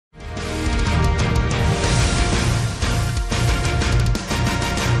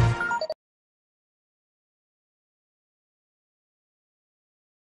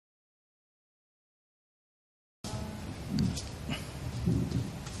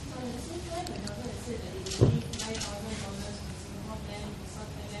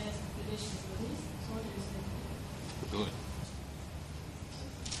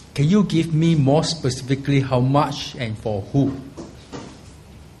can you give me more specifically how much and for who?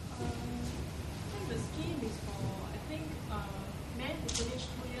 The scheme is for, I think, men who finish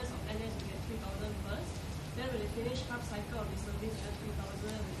 2 years of NS will get 3,000 first. Then when they finish half cycle of the service, they get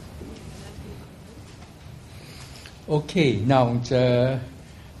 3,000, and Okay, now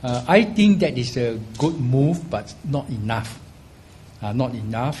I think that is a good move, but not enough. Not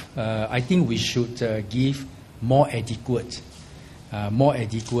enough. I think we should give more adequate.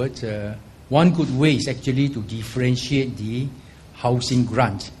 One good way is actually to differentiate the housing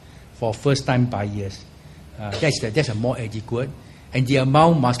grant for first-time buyers. That's a more adequate, and the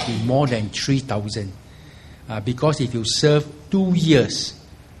amount must be more than 3,000. Because if you serve 2 years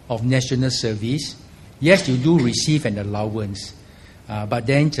of national service, yes, you do receive an allowance, but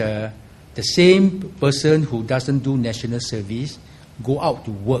then the same person who doesn't do national service go out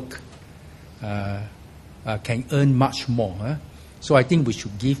to work can earn much more. So I think we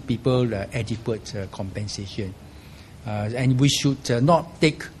should give people adequate compensation. And we should not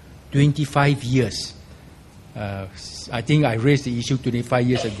take 25 years. I think I raised the issue 25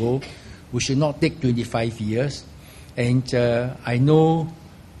 years ago. We should not take 25 years. And I know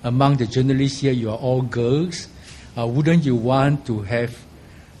among the journalists here, you are all girls. Wouldn't you want to have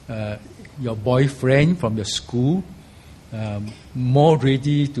your boyfriend from your school more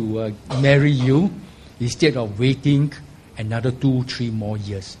ready to marry you instead of waiting another 2-3 more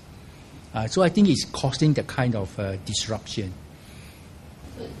years? So I think it's causing the kind of disruption.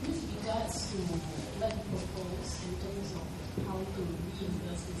 But with regards to what you propose in terms of how to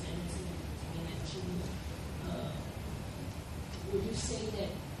reimburse this NSC financially, would you say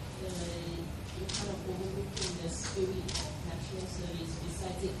that you're kind of overlooking the spirit of national service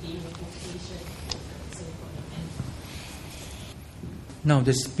besides it being a vocation, say, for the men? Now,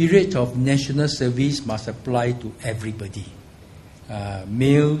 the spirit of national service must apply to everybody.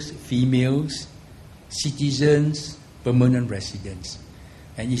 Males, females, citizens, permanent residents.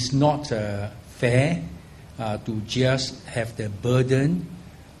 And it's not fair to just have the burden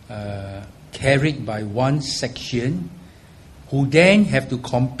carried by one section who then have to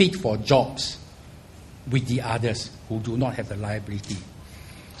compete for jobs with the others who do not have the liability.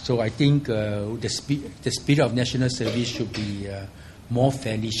 So I think the spirit of national service should be more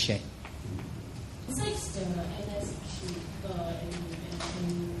fairly shared. Besides the NS issue and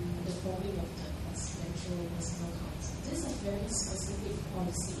the forming of the presidential personal council, these are very specific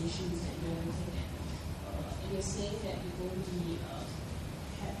policy issues that you're looking at. And you're saying that you're going to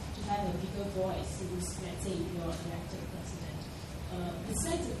have a bigger voice in this, let's say, if you're elected president.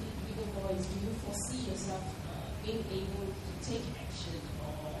 Besides the bigger voice, do you foresee yourself being able to take action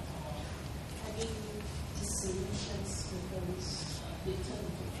or having the solutions proposed be turned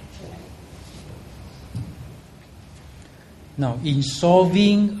into actual action? Now, in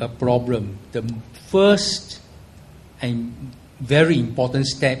solving a problem, the first and very important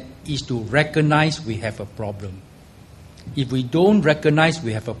step is to recognize we have a problem. If we don't recognize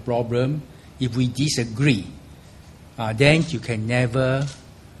we have a problem, if we disagree, then you can never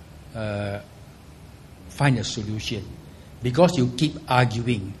find a solution, because you keep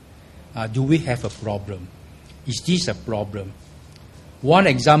arguing. Do we have a problem? Is this a problem? One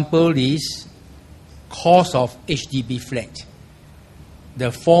example is cost of HDB flat.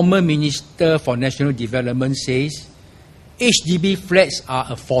 The former Minister for National Development says HDB flats are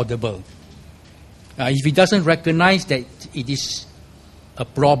affordable. If he doesn't recognize that it is a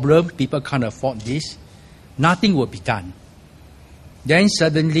problem, people can't afford this, nothing will be done. Then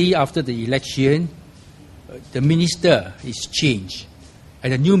suddenly, after the election, the minister is changed.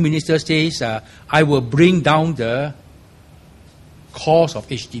 And the new minister says, I will bring down the cost of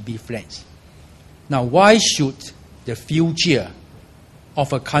HDB flats. Now, why should the future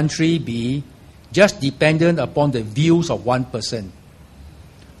of a country be just dependent upon the views of one person?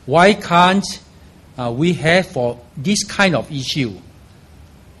 Why can't we have, for this kind of issue,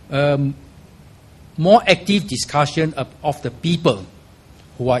 more active discussion of the people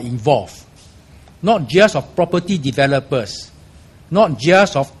who are involved? Not just of property developers, not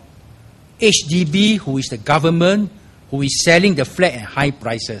just of HDB, who is the government, who is selling the flat at high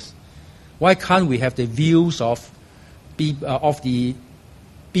prices. Why can't we have the views of the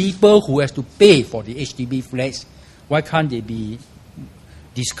people who has to pay for the HDB flats? Why can't they be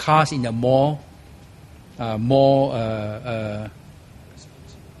discussed in a more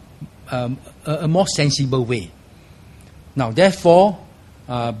sensible way? Now, therefore,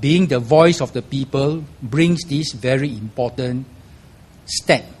 being the voice of the people brings this very important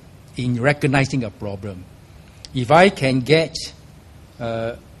step in recognizing a problem. If I can get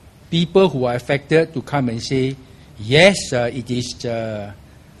people who are affected to come and say, yes, it is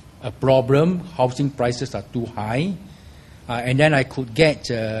a problem. Housing prices are too high. And then I could get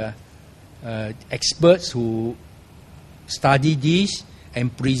experts who study this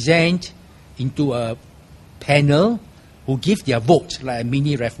and present into a panel who give their vote like a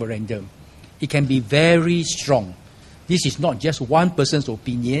mini referendum. It can be very strong. This is not just one person's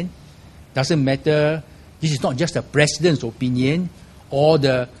opinion. Doesn't matter. This is not just the president's opinion or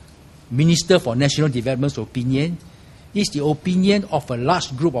the Minister for National Development's opinion. It's the opinion of a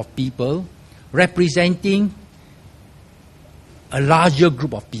large group of people representing a larger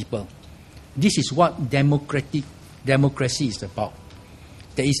group of people. This is what democracy is about.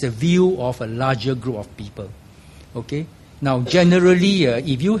 There is the view of a larger group of people. Okay? Now, generally,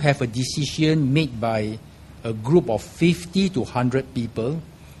 if you have a decision made by a group of 50 to 100 people,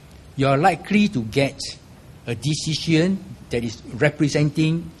 you are likely to get a decision that is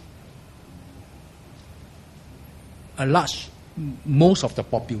representing a large, most of the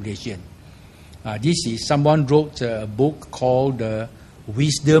population. This is, someone wrote a book called The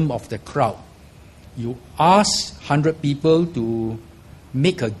Wisdom of the Crowd. You ask 100 people to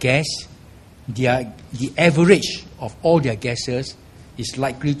make a guess, the average of all their guesses is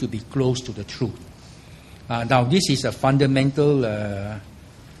likely to be close to the truth. Now, this is a fundamental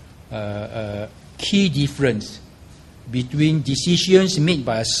key difference between decisions made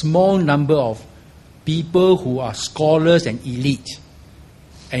by a small number of people who are scholars and elite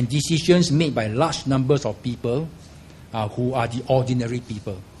and decisions made by large numbers of people who are the ordinary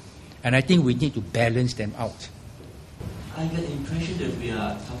people. And I think we need to balance them out. I get the impression that we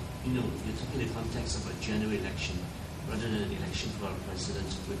are, you're talking in the context of a general election rather than an election for a president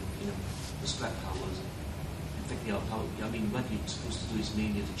with, prescribed powers. In fact, what you're supposed to do is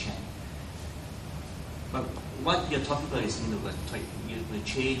mainly to check. But what you're talking about is, you're going to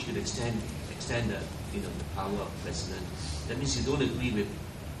change, you extend the, the power of the president. That means you don't agree with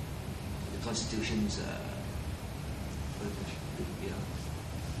the Constitution's.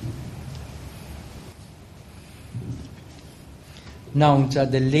 Now,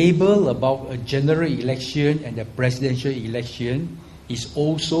 the label about a general election and a presidential election is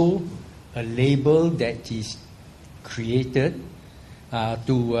also a label that is created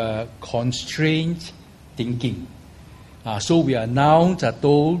to constrain thinking. So we are now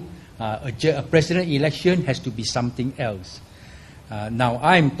told a president election has to be something else. Now,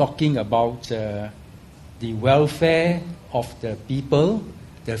 I'm talking about the welfare of the people,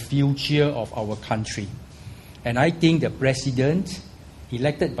 the future of our country. And I think the president,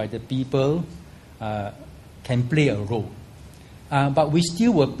 elected by the people, can play a role. But we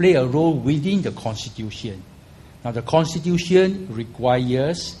still will play a role within the Constitution. Now, the Constitution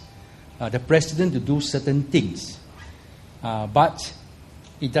requires the president to do certain things. But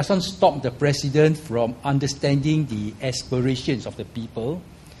it doesn't stop the president from understanding the aspirations of the people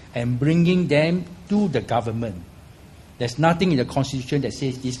and bringing them to the government. There's nothing in the Constitution that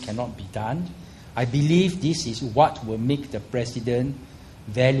says this cannot be done. I believe this is what will make the president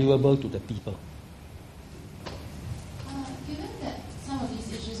valuable to the people. Given that some of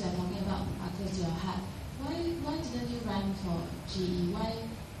these issues you're talking about are close to your heart, why didn't you run for GE? Why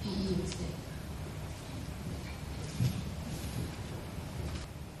PE instead?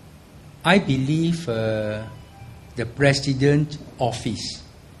 I believe the president office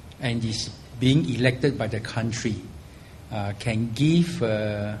and is being elected by the country can give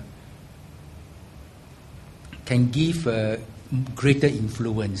greater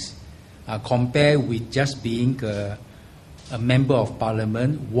influence compared with just being a member of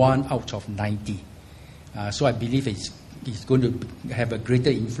parliament, 1 out of 90. So I believe it's going to have a greater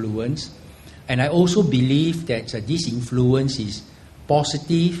influence. And I also believe that this influence is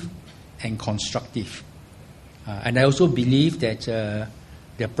positive and constructive. And I also believe that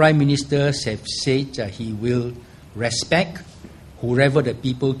the Prime Minister has said he will respect whoever the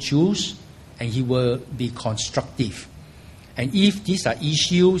people choose, and he will be constructive. And if these are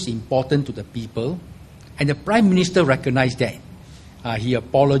issues important to the people, and the Prime Minister recognized that, he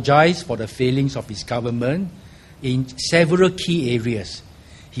apologized for the failings of his government in several key areas.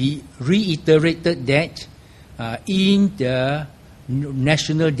 He reiterated that in the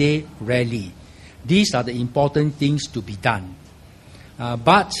National Day rally. These are the important things to be done.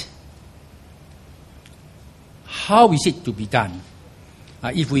 But how is it to be done?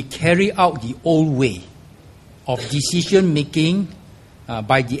 If we carry out the old way of decision making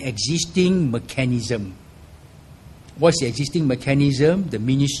by the existing mechanism. What's the existing mechanism? The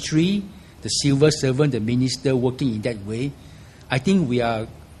ministry, the civil servant, the minister working in that way. I think we are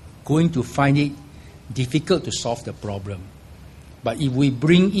going to find it difficult to solve the problem. But if we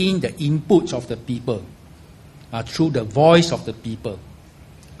bring in the inputs of the people through the voice of the people,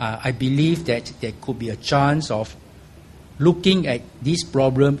 I believe that there could be a chance of looking at this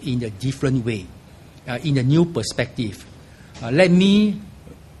problem in a different way, in a new perspective. Let me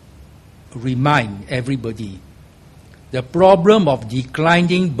remind everybody, the problem of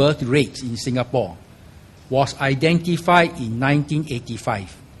declining birth rates in Singapore was identified in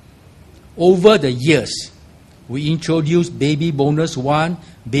 1985. Over the years, we introduced baby bonus 1,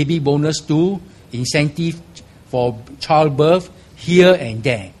 baby bonus 2, incentive for childbirth here and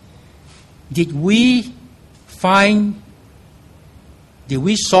there. Did we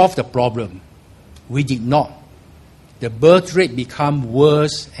solve the problem? We did not. The birth rate became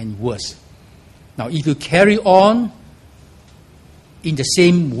worse and worse. Now, if you carry on in the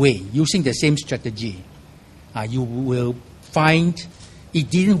same way, using the same strategy, you will find it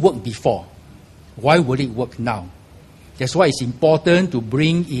didn't work before. Why would it work now? That's why it's important to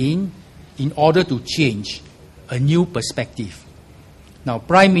bring in order to change, a new perspective. Now,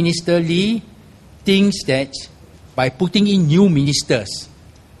 Prime Minister Lee thinks that by putting in new ministers,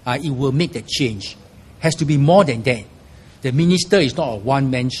 it will make the change. Has to be more than that. The minister is not a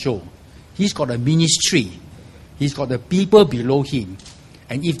one-man show. He's got a ministry. He's got the people below him.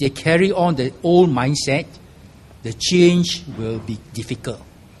 And if they carry on the old mindset, the change will be difficult.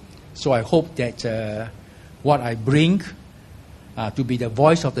 So I hope that what I bring to be the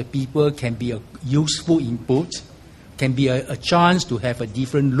voice of the people can be a useful input, can be a chance to have a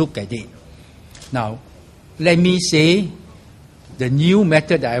different look at it. Now, let me say, the new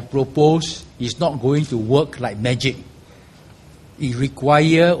method that I propose is not going to work like magic. It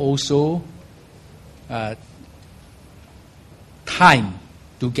requires also time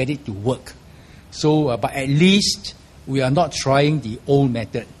to get it to work. So, but at least we are not trying the old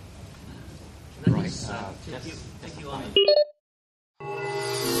method. Right. Thank you all.